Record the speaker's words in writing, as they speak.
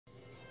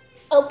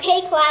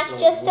Okay, class,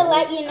 just to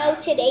let you know,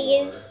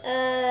 today is,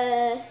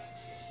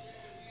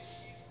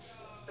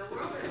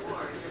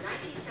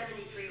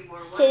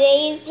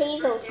 today is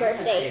Hazel's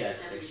birthday.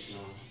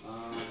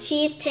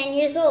 She's 10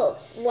 years old.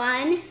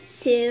 1,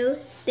 2,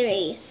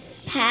 3.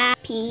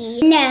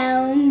 Happy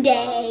Gnome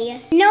Day.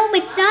 No,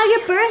 it's not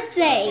your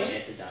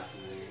birthday.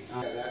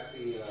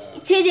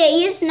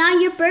 Today is not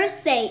your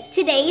birthday.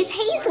 Today is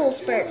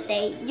Hazel's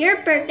birthday. Your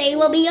birthday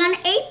will be on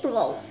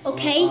April,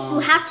 okay? You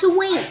have to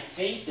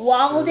wait.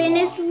 Walden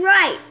is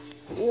right.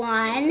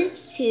 1,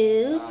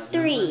 2,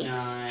 3.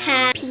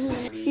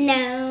 Happy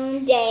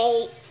Gnome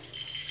Day.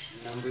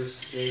 Number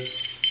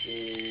 6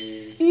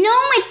 is... No,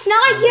 it's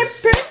not your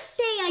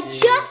birthday. I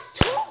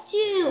just told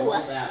you.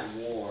 That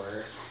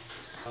war.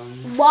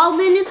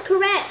 Walden is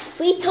correct.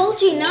 We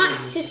told you not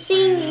to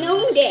sing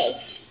Gnome Day.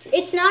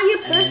 It's not your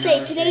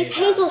birthday. Today's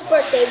Hazel's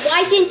birthday.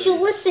 Why didn't you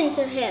listen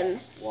to him?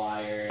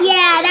 Wire.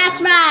 Yeah, that's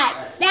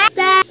right.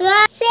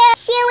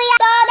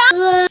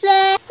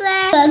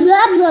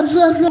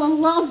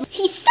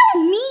 He's so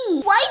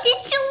mean. Why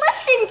didn't you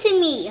listen to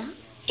me?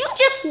 You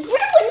just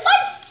ruined my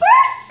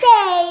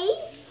birthday.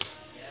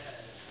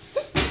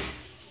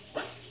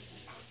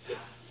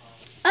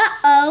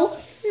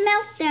 Uh-oh.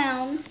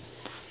 Meltdown.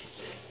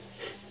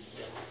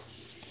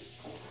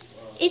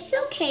 It's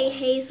okay,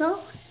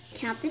 Hazel.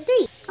 Count to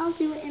 3. I'll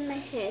do it in my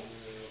head.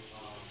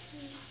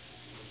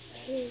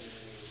 2,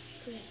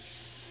 3.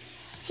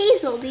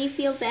 Hazel, do you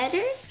feel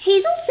better?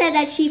 Hazel said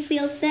that she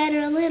feels better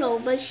a little,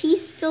 but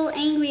she's still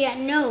angry at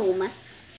Gnome.